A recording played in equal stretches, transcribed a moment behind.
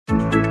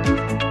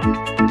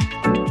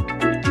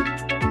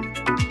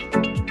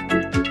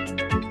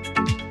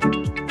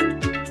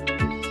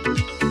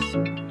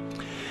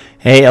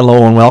Hey,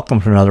 hello, and welcome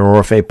to another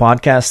ORFA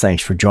podcast.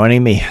 Thanks for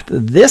joining me.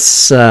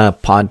 This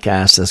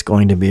podcast is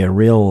going to be a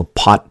real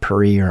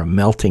potpourri or a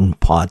melting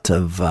pot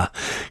of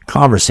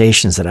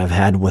conversations that I've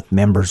had with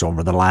members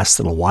over the last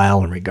little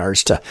while in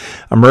regards to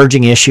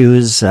emerging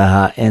issues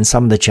and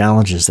some of the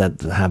challenges that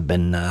have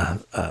been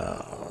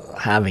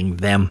having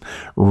them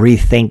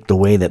rethink the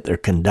way that they're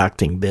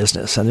conducting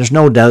business. And there's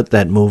no doubt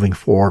that moving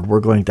forward,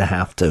 we're going to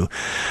have to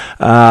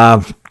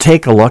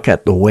take a look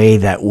at the way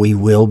that we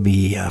will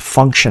be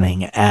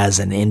functioning as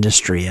an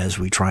industry as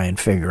we try and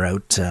figure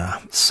out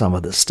some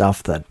of the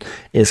stuff that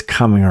is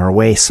coming our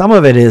way. Some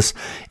of it is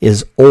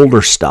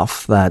older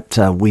stuff that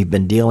we've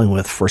been dealing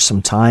with for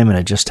some time, and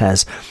it just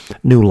has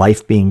new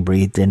life being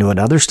breathed into it.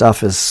 Other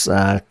stuff is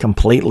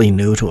completely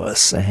new to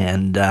us,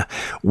 and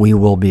we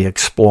will be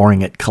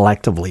exploring it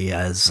collectively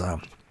as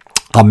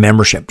a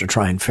membership to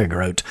try and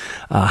figure out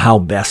how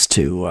best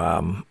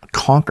to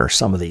conquer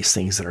some of these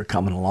things that are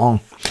coming along.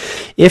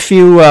 If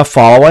you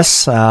follow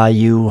us,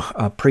 you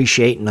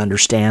appreciate and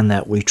understand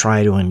that we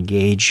try to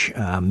engage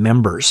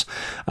members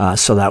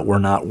so that we're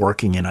not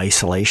working in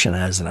isolation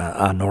as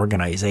an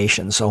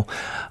organization. So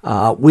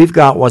we've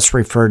got what's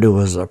referred to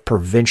as a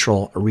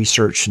provincial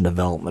research and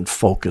development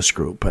focus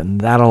group,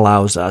 and that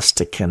allows us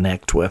to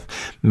connect with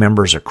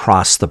members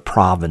across the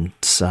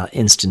province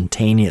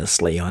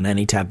instantaneously on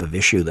any type of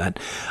issue that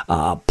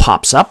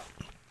pops up.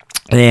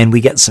 And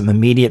we get some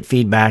immediate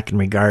feedback in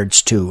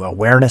regards to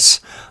awareness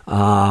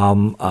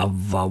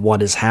of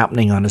what is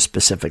happening on a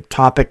specific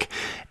topic.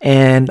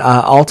 And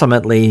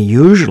ultimately,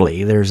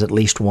 usually, there's at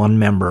least one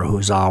member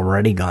who's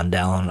already gone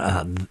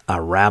down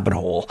a rabbit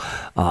hole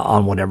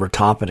on whatever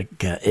topic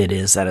it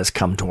is that has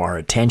come to our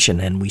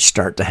attention, and we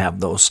start to have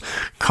those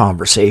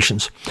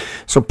conversations.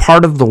 So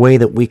part of the way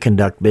that we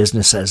conduct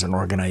business as an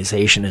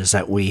organization is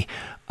that we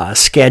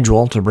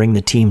schedule to bring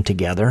the team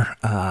together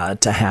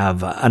to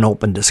have an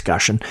open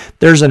discussion.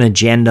 There's an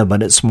agenda,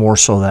 but it's more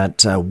so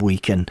that we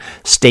can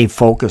stay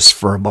focused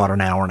for about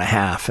an hour and a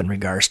half in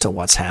regards to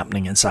what's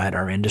happening inside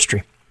our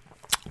industry.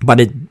 But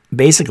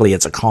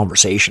it's a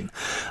conversation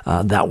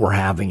that we're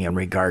having in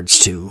regards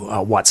to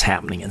what's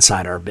happening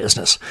inside our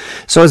business.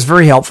 So it's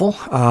very helpful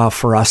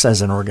for us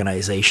as an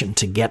organization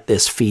to get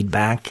this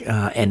feedback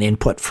and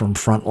input from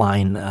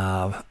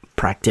frontline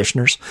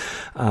practitioners.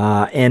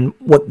 And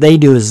what they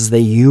do is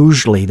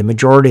the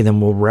majority of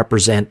them will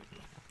represent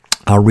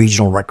a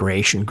regional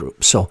recreation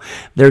group. So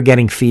they're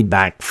getting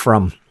feedback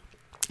from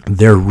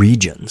their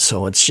region.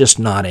 So it's just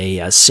not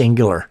a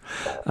singular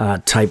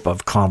type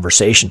of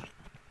conversation.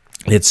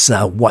 It's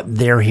what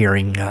they're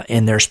hearing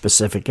in their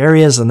specific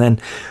areas, and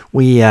then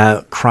we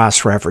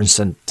cross-reference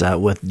it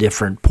with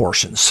different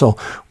portions. So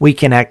we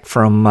connect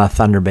from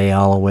Thunder Bay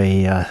all the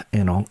way,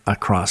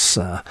 across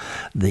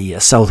the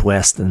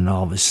southwest and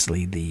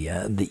obviously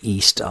the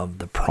east of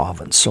the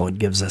province. So it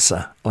gives us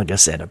a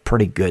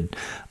pretty good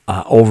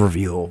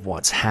overview of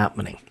what's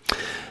happening.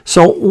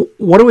 So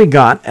what do we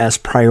got as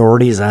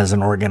priorities as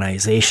an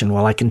organization?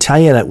 Well, I can tell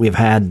you that we've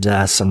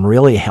had some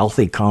really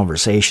healthy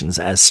conversations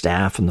as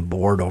staff and the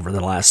board over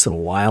the last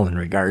little while in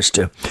regards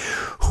to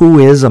who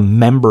is a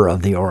member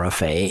of the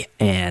ORFA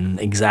and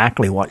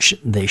exactly what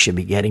they should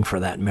be getting for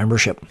that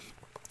membership.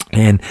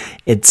 And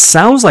it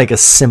sounds like a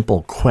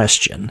simple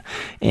question.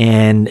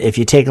 And if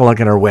you take a look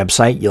at our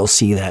website, you'll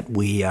see that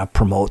we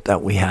promote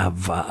that we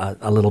have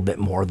a little bit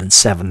more than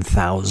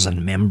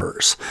 7,000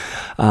 members.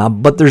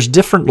 But there's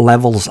different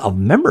levels of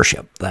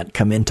membership that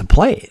come into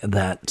play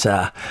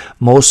that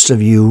most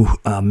of you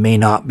may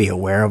not be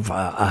aware of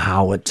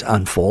how it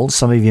unfolds.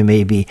 Some of you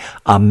may be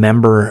a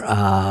member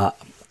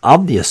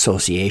of the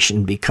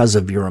association because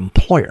of your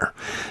employer.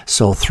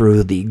 So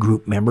through the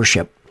group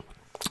membership,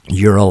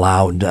 you're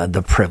allowed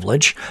the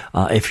privilege,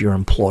 if your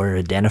employer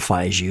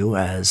identifies you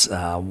as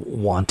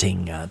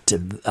wanting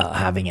to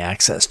having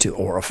access to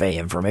ORFA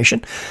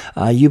information,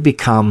 you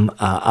become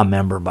a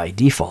member by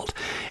default.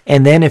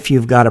 And then if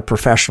you've got a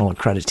professional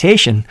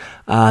accreditation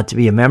to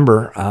be a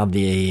member of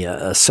the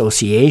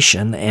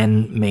association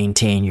and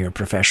maintain your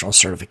professional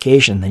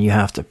certification, then you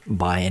have to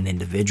buy an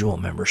individual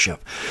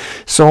membership.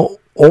 So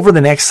over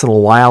the next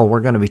little while,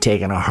 we're going to be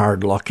taking a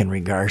hard look in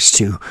regards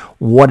to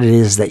what it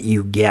is that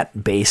you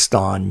get based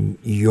on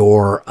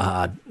your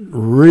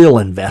real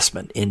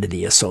investment into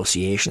the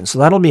association. So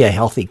that'll be a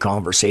healthy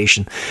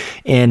conversation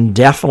and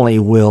definitely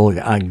will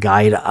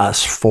guide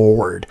us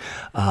forward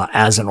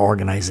as an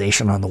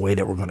organization on the way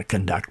that we're going to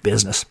conduct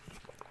business.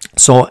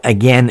 So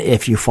again,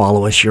 if you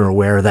follow us, you're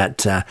aware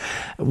that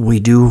we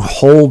do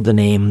hold the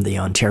name the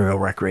Ontario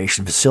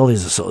Recreation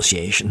Facilities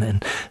Association,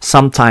 and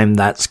sometimes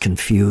that's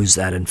confused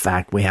that in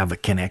fact we have a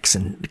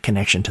connection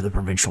to the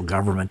provincial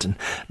government, and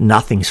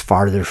nothing's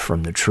farther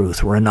from the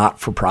truth. We're a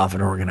not-for-profit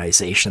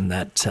organization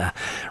that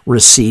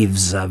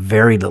receives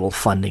very little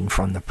funding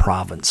from the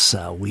province.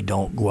 We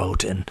don't go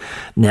out and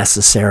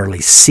necessarily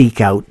seek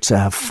out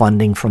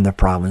funding from the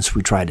province.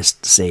 We try to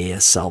stay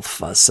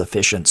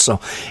self-sufficient.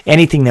 So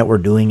anything that we're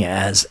doing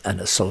as an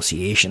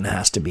association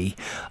has to be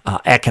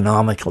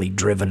economically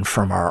driven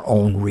from our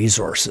own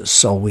resources.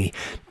 So we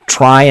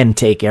try and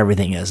take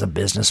everything as a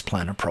business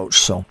plan approach.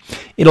 So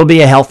it'll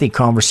be a healthy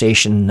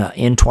conversation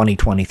in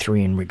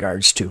 2023 in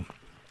regards to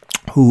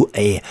who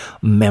a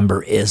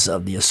member is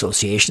of the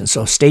association.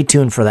 So stay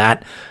tuned for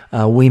that.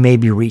 We may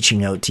be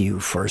reaching out to you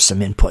for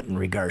some input in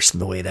regards to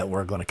the way that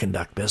we're going to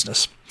conduct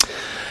business.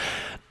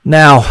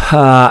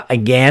 Now,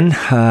 again,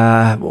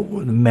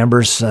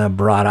 members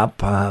brought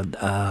up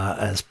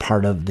as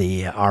part of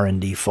the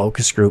R&D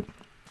focus group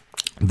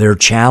their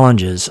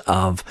challenges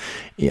of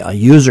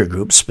user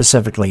groups,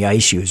 specifically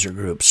ICE user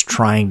groups,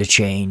 trying to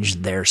change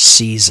their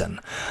season.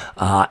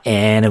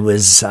 And it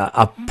was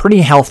a pretty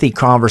healthy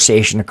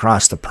conversation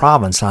across the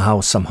province on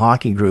how some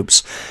hockey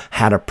groups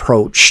had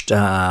approached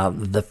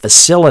the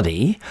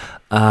facility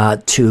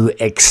to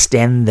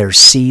extend their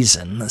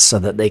season so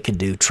that they could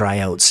do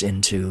tryouts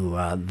into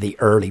the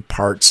early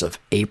parts of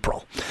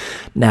April.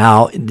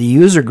 Now, the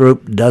user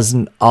group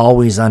doesn't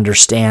always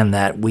understand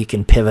that we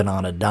can pivot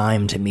on a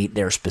dime to meet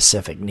their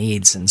specific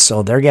needs, and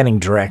so they're getting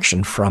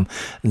direction from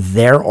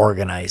their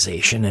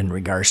organization in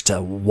regards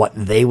to what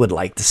they would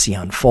like to see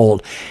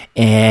unfold.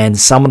 And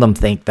some of them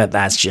think that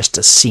that's just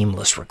a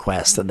seamless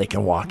request, that they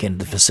can walk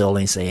into the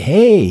facility and say,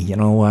 hey, you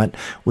know what,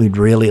 we'd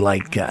really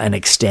like an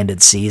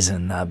extended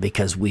season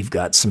because we've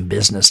got some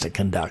business to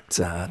conduct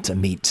to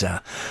meet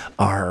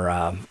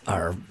our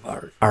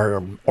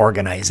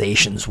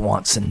organization's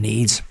wants and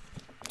needs.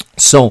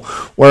 So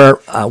where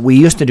we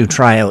used to do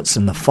tryouts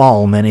in the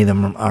fall, many of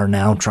them are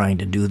now trying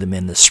to do them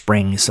in the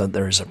spring, so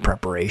there's a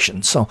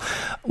preparation. So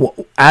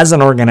as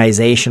an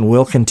organization,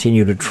 we'll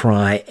continue to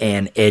try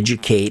and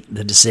educate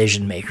the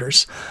decision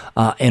makers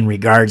in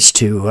regards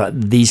to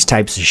these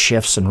types of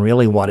shifts and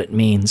really what it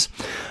means.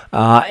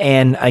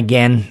 And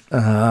again,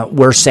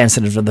 we're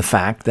sensitive to the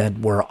fact that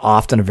we're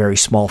often a very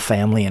small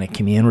family in a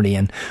community,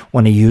 and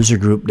when a user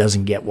group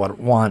doesn't get what it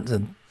wants,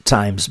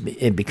 times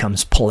it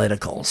becomes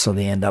political, so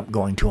they end up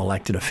going to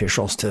elected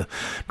officials to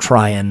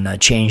try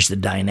and change the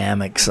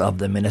dynamics of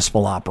the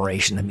municipal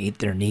operation to meet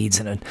their needs,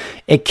 and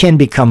it can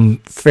become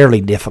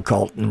fairly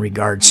difficult in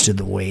regards to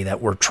the way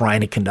that we're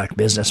trying to conduct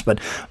business. But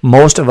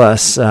most of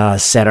us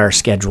set our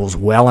schedules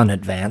well in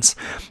advance,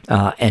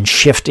 and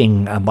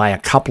shifting by a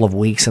couple of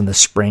weeks in the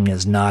spring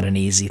is not an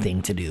easy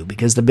thing to do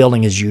because the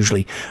building is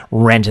usually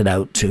rented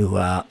out to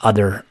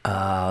other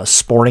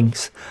sporting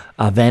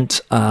event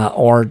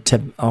or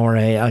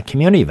a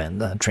community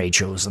event, trade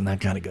shows and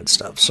that kind of good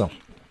stuff. So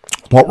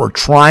what we're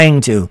trying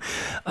to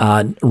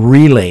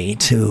relay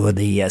to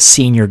the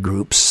senior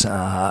groups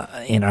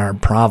in our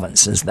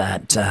province is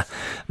that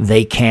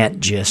they can't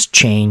just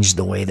change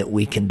the way that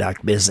we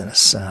conduct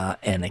business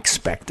and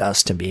expect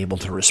us to be able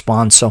to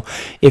respond. So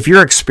if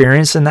you're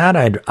experiencing that,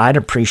 I'd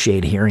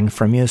appreciate hearing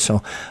from you.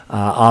 So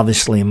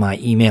obviously my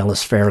email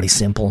is fairly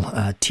simple,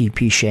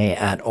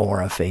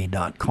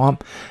 tpshay@orfa.com.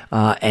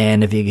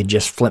 And if you could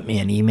just flip me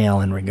an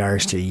email in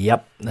regards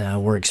to,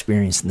 we're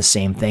experiencing the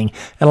same thing.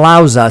 It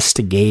allows us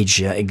to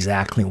gauge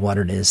exactly what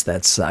it is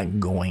that's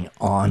going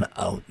on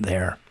out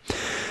there.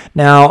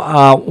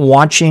 Now,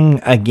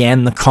 watching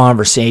again the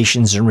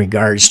conversations in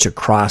regards to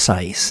Cross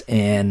Ice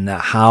and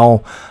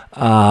how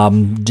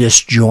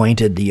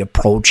disjointed the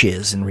approach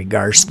is in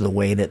regards to the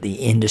way that the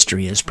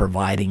industry is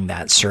providing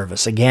that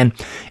service. Again,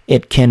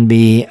 it can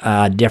be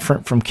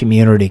different from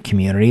community to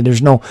community.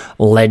 There's no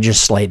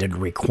legislated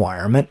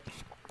requirement.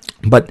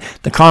 But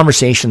the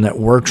conversation that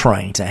we're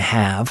trying to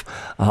have,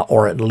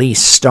 or at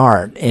least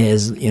start,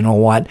 is, you know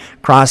what,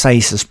 Cross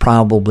Ice is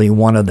probably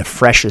one of the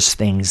freshest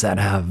things that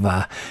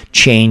have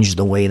changed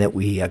the way that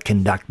we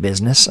conduct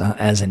business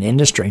as an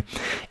industry.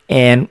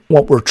 And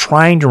what we're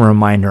trying to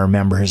remind our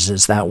members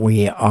is that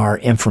we are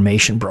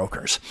information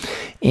brokers,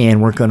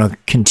 and we're going to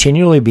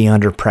continually be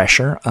under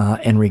pressure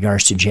in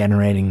regards to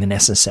generating the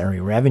necessary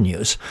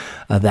revenues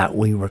that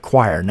we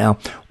require. Now,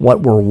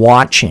 what we're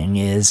watching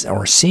is,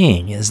 or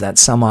seeing, is that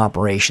some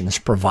operations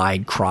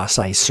provide Cross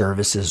Ice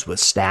services with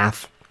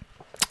staff,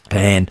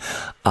 and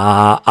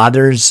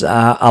others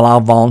allow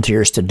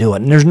volunteers to do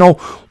it. And there's no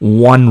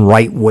one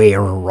right way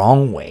or a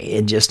wrong way.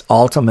 It just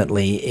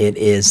ultimately, it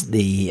is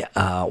the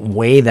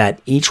way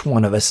that each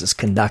one of us is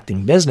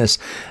conducting business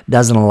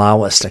doesn't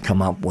allow us to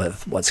come up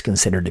with what's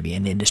considered to be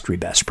an industry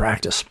best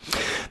practice.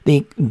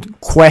 The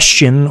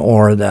question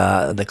or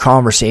the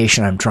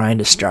conversation I'm trying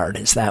to start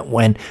is that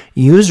when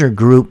user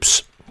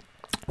groups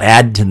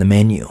add to the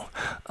menu,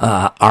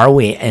 are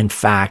we in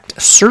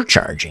fact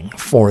surcharging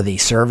for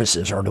these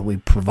services, or do we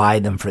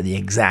provide them for the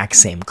exact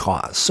same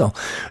cost? So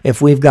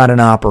if we've got an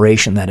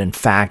operation that in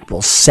fact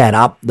will set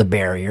up the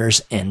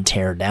barriers and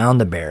tear down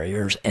the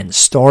barriers and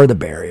store the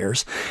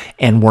barriers,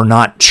 and we're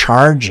not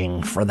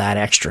charging for that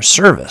extra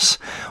service,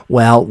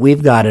 well,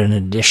 we've got an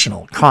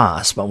additional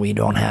cost, but we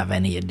don't have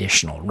any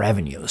additional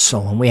revenue. So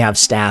when we have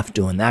staff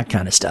doing that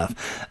kind of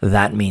stuff,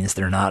 that means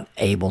they're not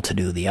able to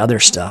do the other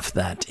stuff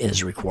that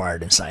is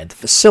required inside the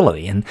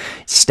facility. And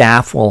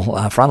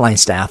frontline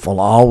staff will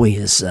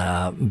always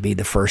be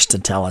the first to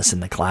tell us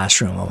in the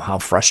classroom of how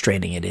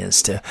frustrating it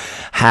is to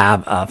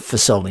have a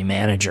facility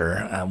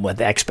manager with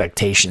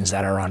expectations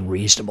that are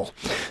unreasonable.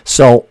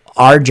 So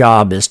our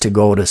job is to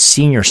go to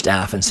senior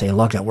staff and say,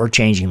 look, we're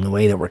changing the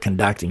way that we're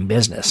conducting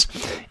business.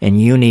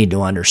 And you need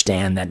to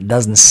understand that it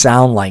doesn't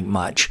sound like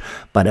much,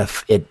 but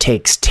if it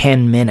takes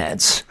 10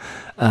 minutes,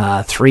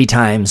 3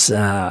 times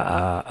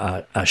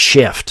a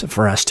shift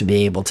for us to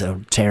be able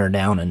to tear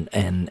down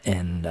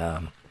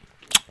and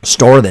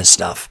store this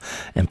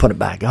stuff and put it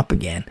back up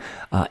again,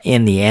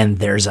 in the end,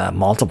 there's a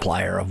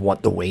multiplier of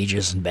what the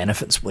wages and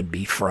benefits would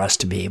be for us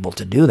to be able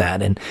to do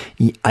that. And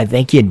I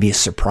think you'd be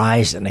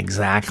surprised at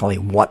exactly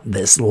what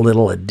this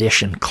little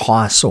addition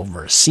costs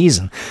over a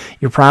season.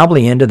 You're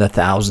probably into the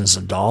thousands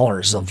of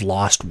dollars of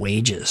lost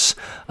wages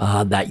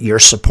that you're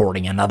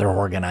supporting another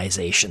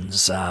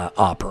organization's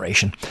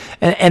operation.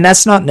 And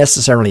that's not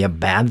necessarily a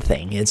bad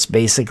thing.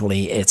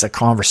 It's a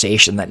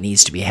conversation that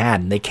needs to be had.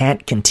 And they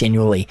can't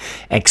continually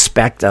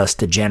expect us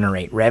to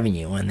generate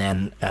revenue and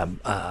then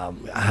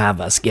have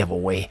us give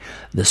away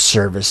the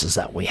services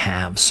that we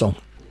have. So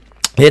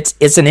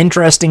it's an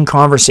interesting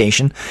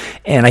conversation,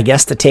 and I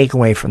guess the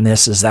takeaway from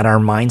this is that our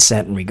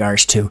mindset in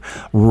regards to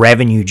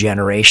revenue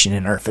generation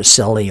in our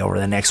facility over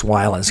the next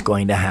while is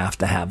going to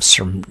have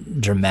some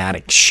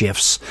dramatic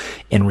shifts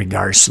in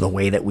regards to the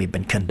way that we've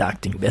been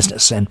conducting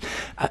business. And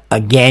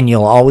again,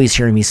 you'll always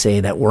hear me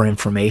say that we're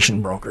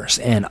information brokers,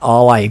 and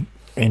all I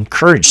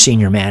encourage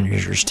senior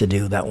managers to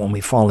do that when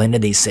we fall into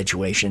these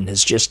situations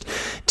is just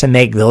to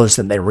make those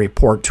that they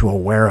report to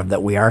aware of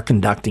that we are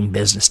conducting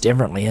business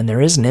differently, and there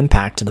is an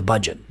impact to the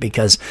budget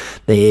because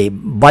the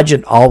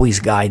budget always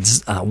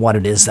guides what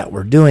it is that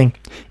we're doing.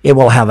 It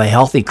will have a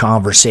healthy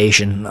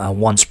conversation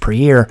once per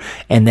year,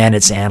 and then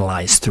it's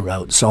analyzed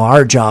throughout. So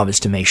our job is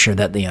to make sure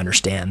that they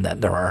understand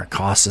that there are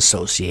costs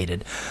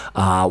associated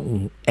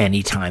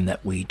anytime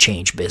that we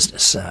change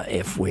business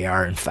if we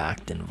are in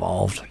fact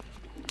involved.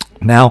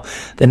 Now,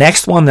 the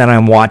next one that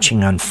I'm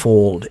watching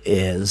unfold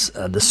is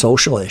the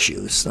social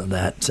issues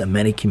that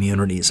many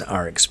communities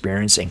are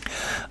experiencing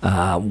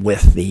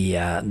with the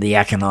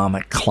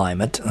economic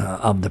climate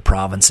of the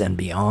province and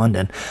beyond,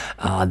 and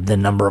the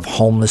number of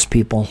homeless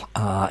people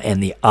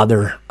and the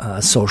other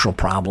social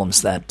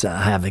problems that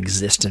have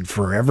existed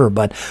forever.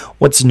 But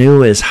what's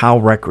new is how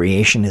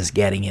recreation is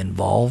getting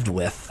involved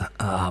with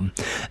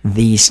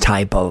these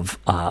type of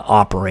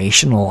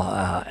operational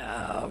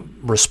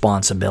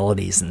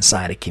responsibilities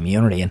inside a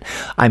community. And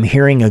I'm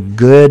hearing a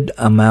good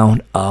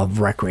amount of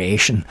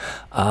recreation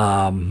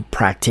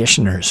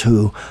practitioners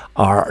who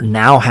are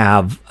now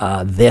have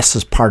this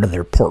as part of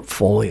their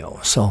portfolio.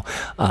 So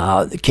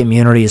the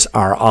communities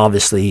are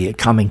obviously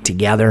coming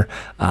together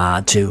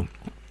to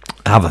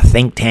have a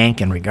think tank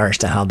in regards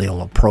to how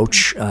they'll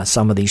approach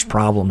some of these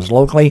problems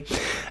locally,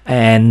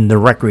 and the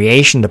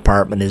recreation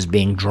department is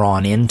being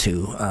drawn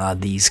into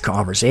these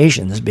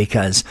conversations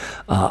because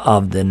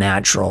of the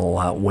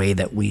natural way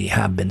that we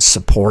have been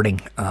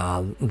supporting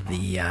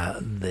the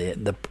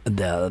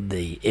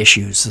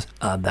issues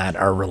that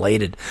are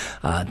related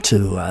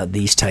to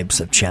these types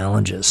of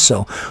challenges.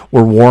 So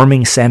we're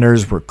warming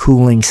centers, we're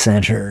cooling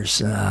centers,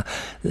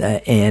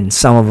 and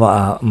some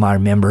of my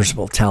members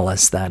will tell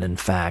us that in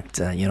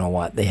fact,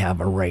 they have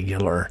a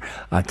regular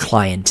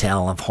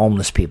clientele of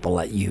homeless people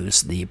that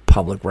use the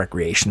public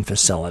recreation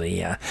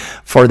facility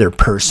for their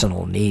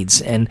personal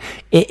needs. And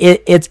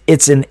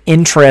it's an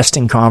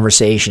interesting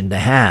conversation to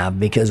have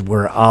because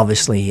we're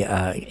obviously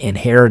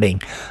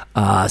inheriting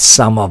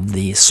some of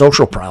the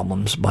social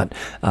problems, but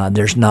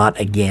there's not,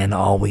 again,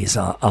 always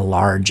a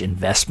large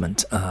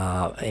investment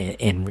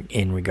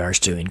in regards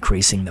to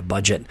increasing the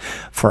budget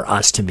for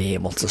us to be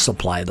able to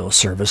supply those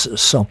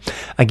services. So,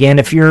 again,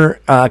 if you're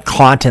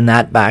caught in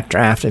that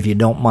backdraft, if you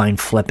don't mind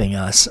flipping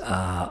us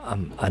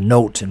a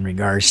note in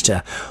regards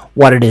to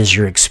what it is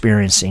you're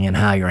experiencing and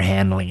how you're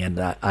handling it,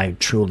 I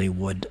truly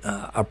would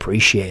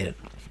appreciate it.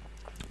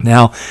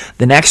 Now,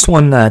 the next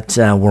one that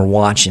we're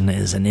watching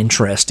is an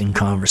interesting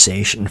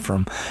conversation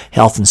from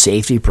health and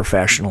safety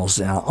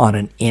professionals on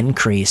an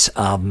increase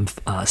of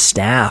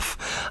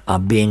staff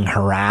being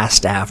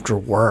harassed after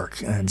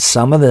work. And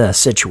some of the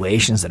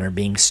situations that are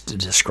being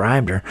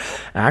described are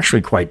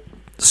actually quite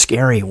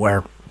scary,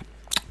 where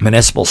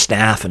municipal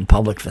staff and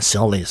public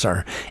facilities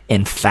are,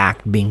 in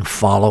fact, being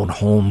followed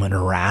home and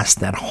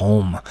harassed at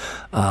home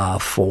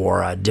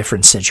for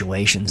different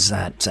situations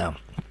that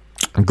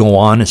go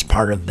on as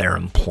part of their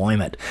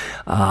employment.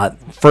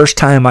 First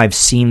time I've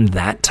seen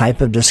that type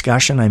of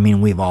discussion. I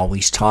mean, we've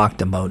always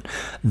talked about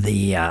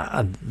the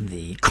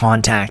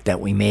contact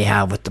that we may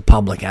have with the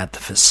public at the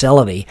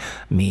facility.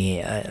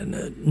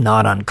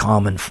 Not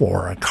uncommon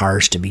for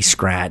cars to be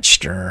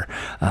scratched or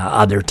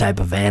other type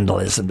of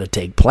vandalism to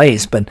take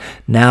place. But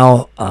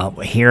now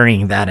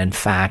hearing that, in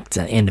fact,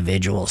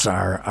 individuals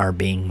are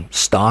being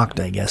stalked,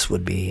 I guess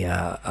would be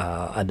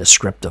a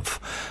descriptive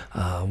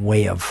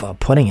way of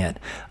putting it,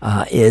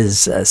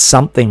 is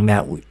something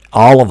that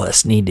all of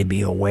us need to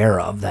be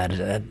aware of, that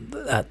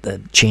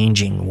the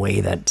changing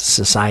way that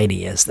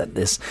society is, that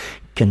this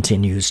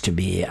continues to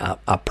be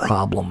a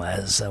problem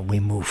as we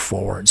move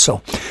forward.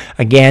 So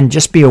again,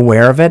 just be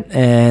aware of it,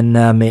 and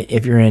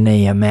if you're in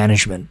a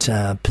management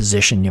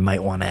position, you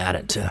might want to add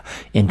it to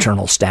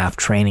internal staff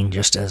training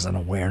just as an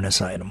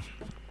awareness item.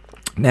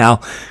 Now,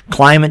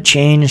 climate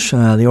change,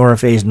 the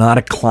ORFA is not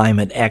a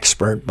climate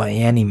expert by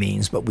any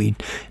means, but we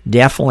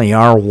definitely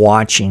are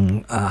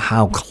watching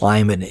how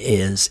climate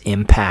is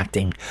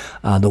impacting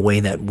the way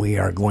that we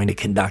are going to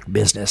conduct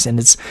business. And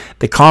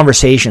the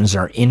conversations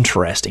are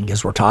interesting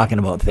because we're talking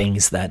about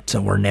things that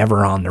were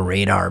never on the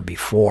radar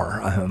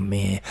before.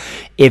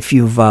 If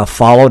you've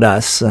followed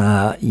us,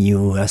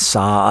 you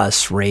saw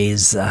us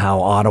raise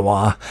how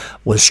Ottawa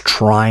was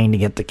trying to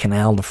get the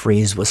canal to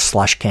freeze with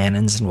slush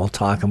cannons, and we'll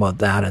talk about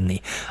that in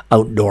the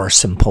outdoor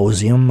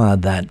symposium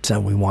that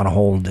we want to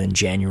hold in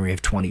January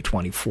of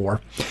 2024.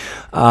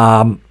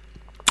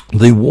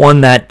 The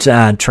one that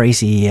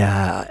Tracy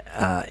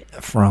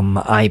from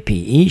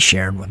IPE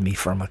shared with me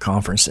from a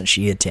conference that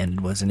she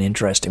attended was an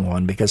interesting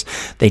one because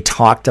they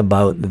talked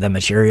about the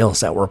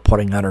materials that we're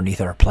putting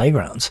underneath our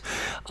playgrounds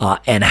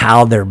and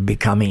how they're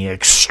becoming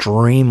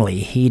extremely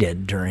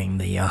heated during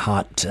the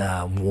hot,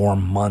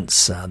 warm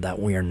months that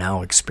we are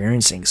now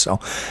experiencing. So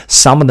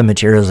some of the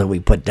materials that we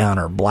put down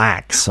are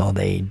black, so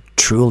they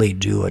truly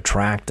do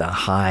attract a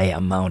high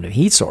amount of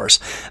heat source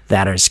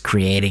that is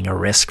creating a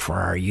risk for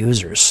our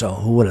users. So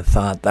who would have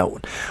thought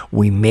that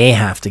we may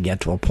have to get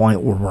to a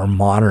point where we're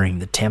monitoring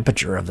the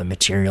temperature of the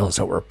materials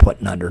that we're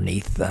putting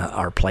underneath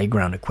our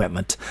playground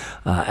equipment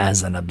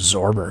as an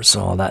absorber.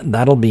 So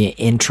that'll be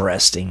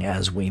interesting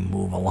as we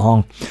move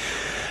along.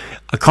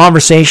 A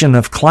conversation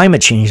of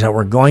climate change that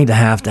we're going to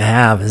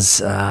have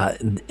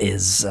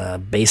is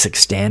basic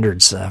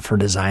standards for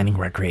designing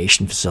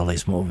recreation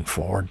facilities moving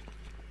forward.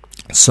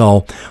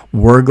 So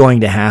we're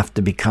going to have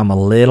to become a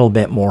little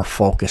bit more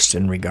focused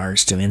in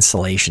regards to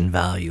insulation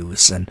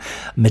values and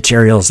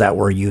materials that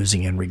we're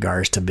using in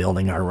regards to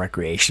building our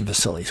recreation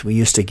facilities. We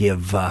used to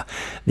give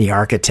the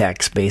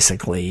architects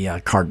basically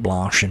carte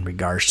blanche in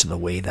regards to the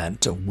way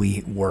that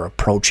we were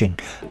approaching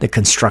the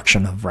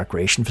construction of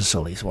recreation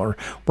facilities. We're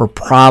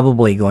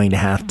probably going to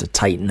have to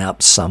tighten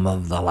up some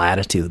of the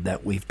latitude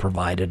that we've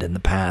provided in the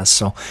past.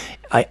 So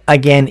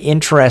again,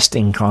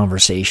 interesting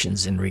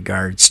conversations in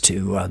regards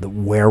to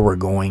where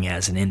we're going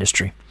as an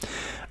industry.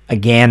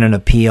 Again, an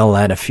appeal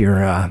that if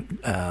you're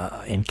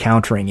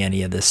encountering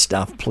any of this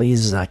stuff,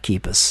 please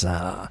keep us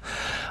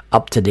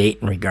up to date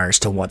in regards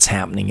to what's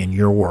happening in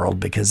your world,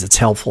 because it's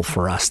helpful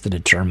for us to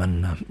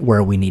determine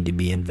where we need to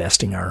be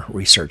investing our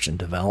research and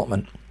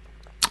development.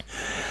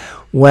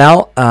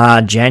 Well,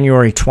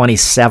 January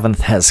 27th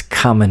has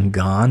come and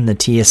gone. The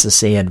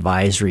TSSA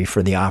advisory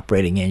for the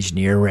operating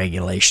engineer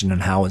regulation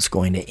and how it's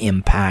going to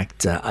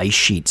impact ice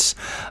sheets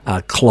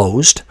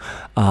closed.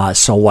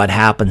 So what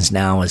happens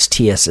now is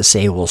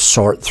TSSA will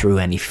sort through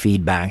any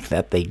feedback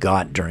that they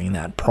got during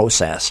that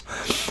process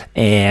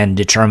and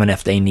determine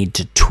if they need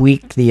to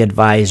tweak the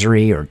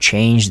advisory or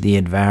change the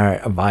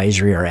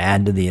advisory or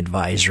add to the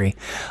advisory.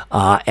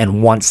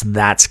 And once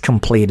that's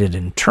completed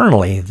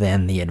internally,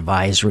 then the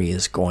advisory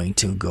is going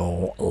to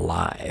go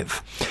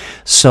live.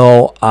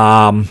 So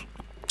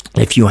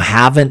if you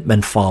haven't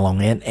been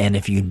following it, and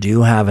if you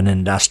do have an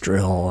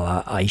industrial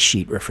ice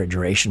sheet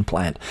refrigeration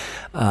plant,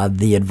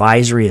 the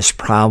advisory is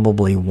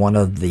probably one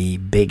of the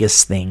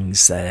biggest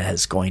things that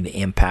is going to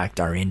impact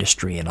our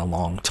industry in a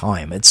long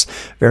time. It's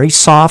very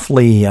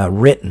softly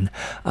written,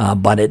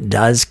 but it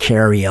does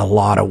carry a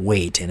lot of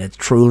weight, and it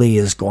truly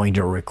is going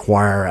to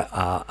require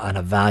an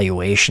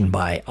evaluation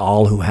by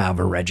all who have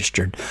a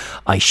registered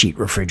ice sheet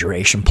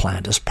refrigeration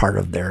plant as part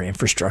of their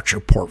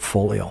infrastructure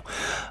portfolio.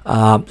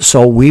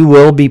 So we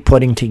will be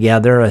putting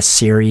together a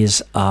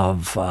series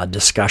of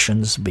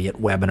discussions, be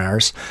it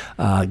webinars.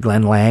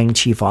 Glenn Lang,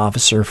 Chief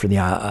Officer for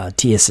the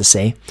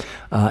TSSA,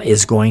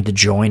 is going to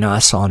join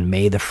us on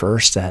May the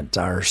 1st at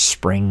our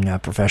spring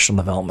professional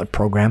development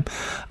program.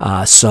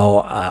 So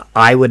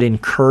I would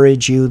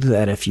encourage you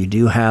that if you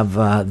do have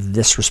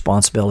this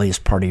responsibility as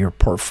part of your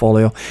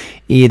portfolio,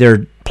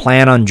 either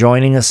plan on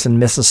joining us in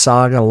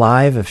Mississauga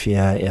live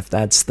if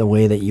that's the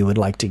way that you would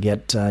like to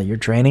get your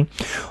training,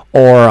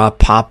 or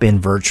pop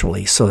in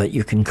virtually so that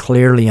you can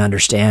clearly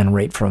understand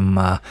right from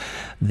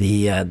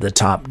the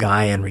top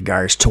guy in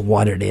regards to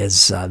what it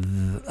is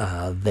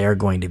they're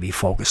going to be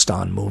focused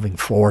on moving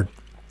forward.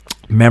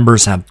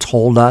 Members have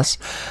told us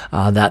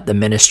that the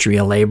Ministry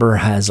of Labor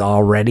has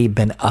already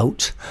been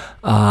out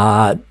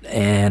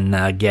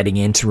and getting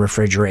into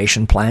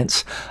refrigeration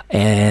plants,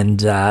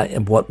 and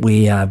what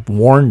we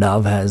warned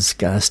of has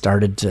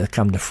started to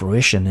come to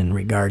fruition in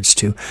regards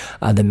to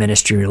the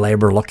Ministry of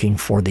Labor looking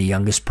for the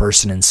youngest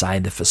person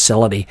inside the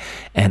facility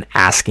and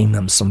asking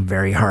them some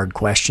very hard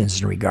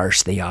questions in regards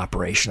to the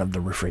operation of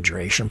the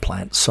refrigeration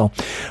plant. So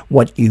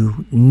what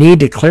you need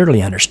to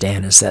clearly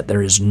understand is that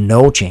there is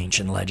no change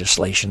in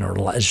legislation or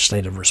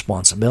legislative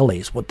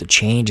responsibilities. What the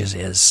change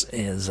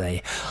is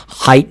a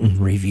heightened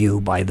review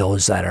by those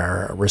those that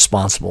are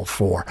responsible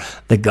for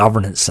the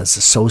governance that's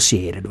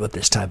associated with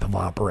this type of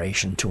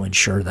operation to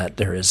ensure that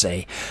there is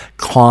a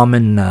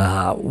common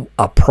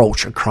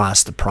approach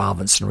across the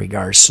province in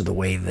regards to the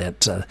way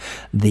that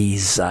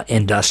these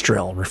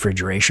industrial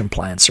refrigeration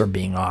plants are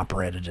being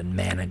operated and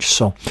managed.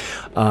 So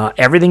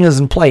everything is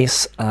in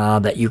place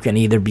that you can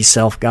either be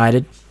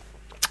self-guided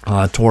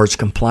towards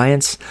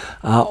compliance,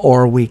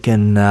 or we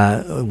can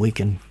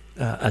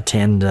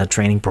attend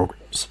training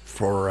programs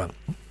for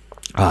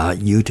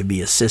you to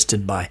be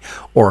assisted by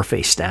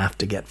ORFE staff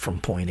to get from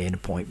point A to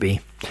point B.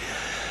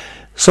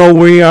 So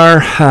we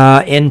are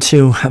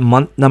into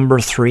month number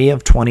 3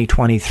 of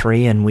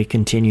 2023, and we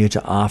continue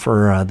to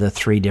offer the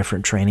 3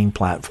 different training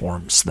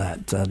platforms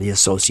that the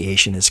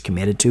association is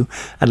committed to,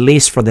 at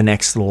least for the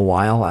next little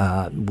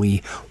while.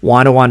 We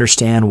want to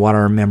understand what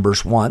our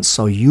members want,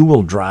 so you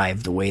will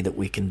drive the way that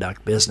we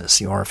conduct business.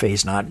 The ORFE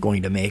is not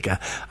going to make a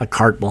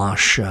carte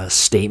blanche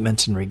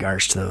statement in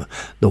regards to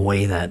the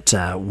way that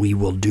we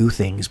will do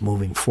things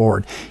moving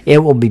forward. It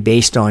will be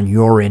based on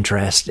your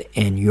interest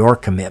and your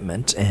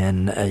commitment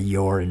and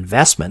your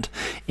investment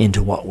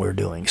into what we're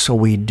doing. So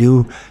we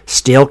do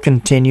still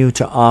continue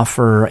to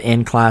offer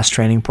in-class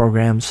training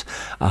programs.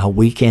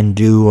 We can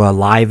do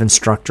live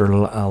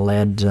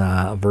instructor-led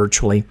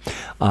virtually,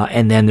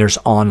 and then there's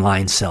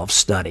online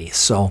self-study.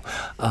 So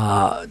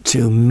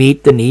to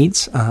meet the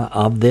needs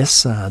of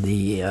this,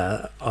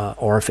 the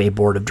ORFE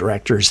Board of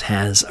Directors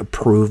has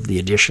approved the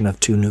addition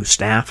of 2 new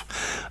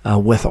staff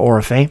with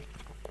ORFE.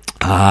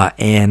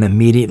 And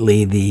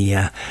immediately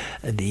the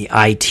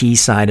IT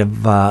side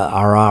of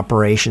our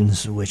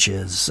operations, which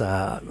is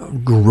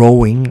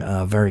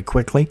growing very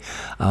quickly,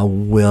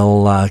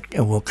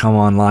 will come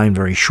online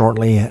very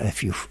shortly.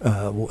 If you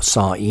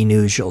saw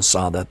eNews, you'll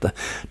saw that the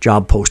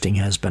job posting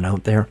has been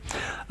out there.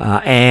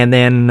 And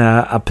then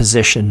a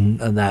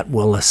position that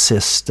will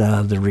assist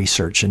the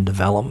research and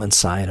development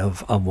side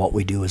of what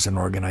we do as an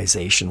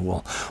organization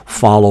will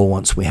follow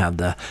once we have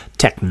the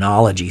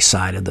technology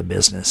side of the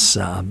business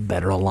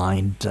better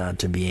aligned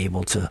to be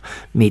able to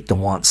meet the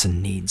wants and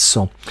needs.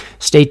 So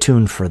stay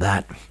tuned for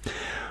that.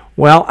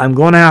 Well, I'm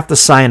going to have to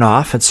sign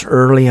off. It's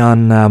early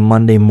on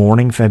Monday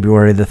morning,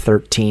 February the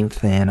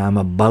 13th, and I'm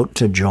about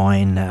to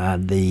join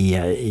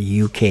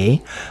the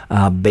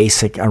UK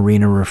Basic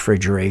Arena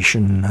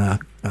Refrigeration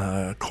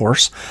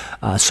course.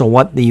 So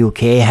what the UK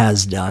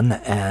has done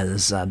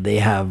is they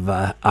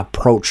have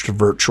approached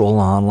virtual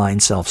online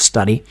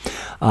self-study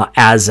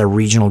as a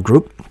regional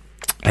group.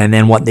 And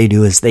then what they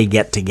do is they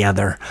get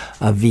together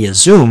via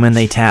Zoom and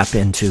they tap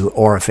into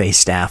ORFE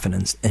staff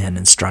and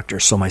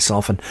instructors. So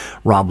myself and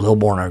Rob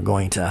Lilborn are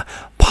going to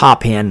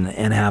pop in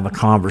and have a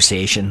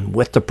conversation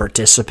with the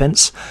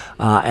participants.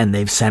 And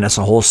they've sent us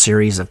a whole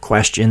series of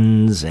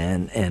questions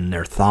and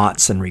their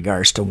thoughts in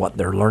regards to what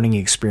their learning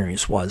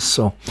experience was.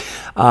 So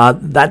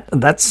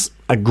that's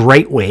a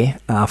great way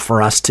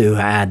for us to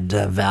add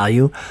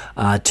value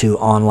to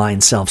online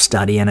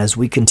self-study. And as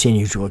we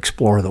continue to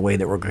explore the way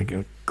that we're going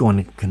to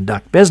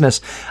conduct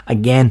business,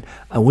 again,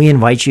 we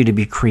invite you to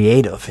be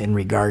creative in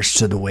regards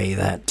to the way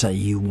that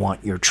you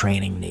want your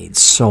training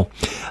needs. So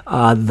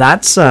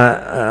that's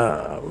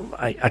a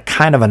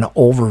kind of an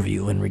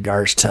overview in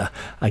regards to,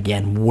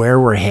 again, where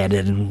we're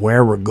headed and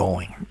where we're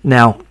going.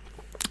 Now,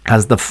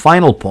 as the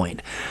final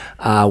point,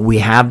 we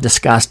have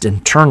discussed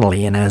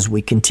internally, and as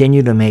we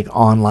continue to make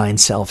online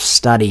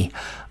self-study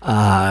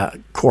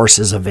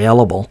courses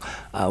available,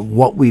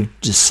 what we've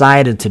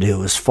decided to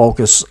do is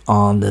focus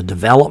on the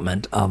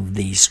development of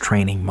these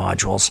training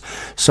modules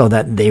so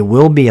that they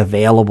will be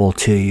available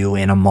to you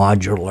in a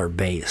modular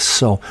base.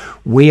 So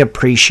we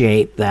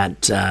appreciate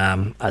that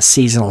a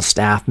seasonal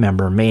staff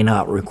member may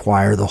not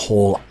require the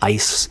whole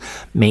ICE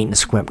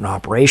maintenance equipment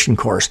operation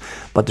course,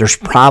 but there's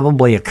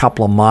probably a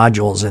couple of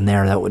modules in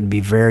there that would be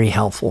very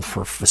helpful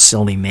for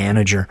facility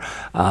manager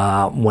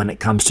when it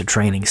comes to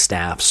training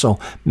staff. So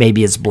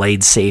maybe it's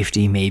blade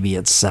safety, maybe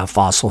it's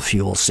fossil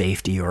fuel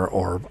safety,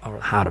 or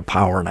how to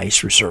power an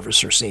ice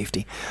resurfacer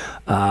safety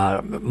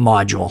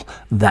module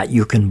that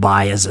you can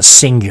buy as a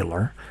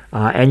singular,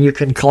 and you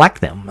can collect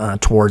them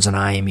towards an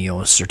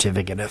IMEO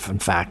certificate if in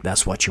fact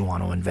that's what you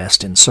want to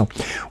invest in. So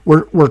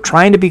we're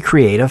trying to be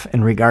creative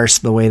in regards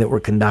to the way that we're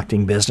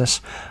conducting business.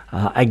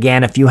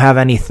 Again, if you have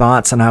any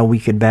thoughts on how we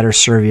could better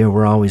serve you,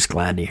 we're always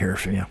glad to hear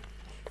from you.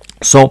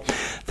 So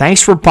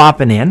thanks for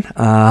popping in.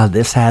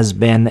 This has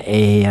been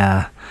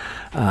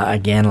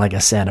again, like I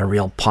said, a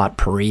real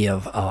potpourri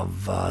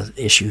of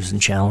issues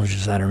and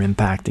challenges that are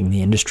impacting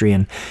the industry,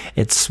 and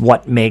it's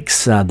what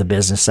makes the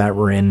business that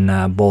we're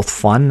in both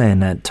fun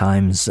and at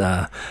times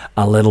a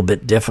little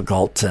bit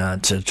difficult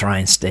to try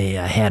and stay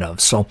ahead of.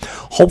 So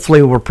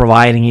hopefully we're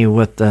providing you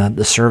with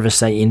the service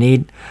that you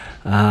need.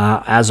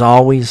 As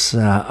always,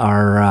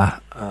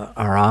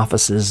 our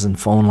offices and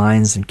phone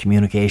lines and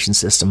communication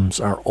systems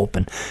are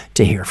open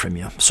to hear from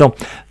you. So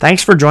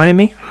thanks for joining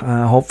me.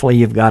 Hopefully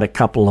you've got a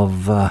couple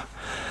of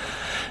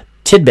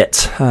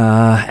tidbits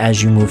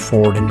as you move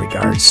forward in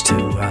regards to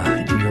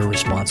your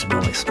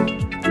responsibilities.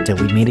 Till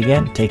we meet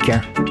again, take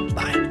care.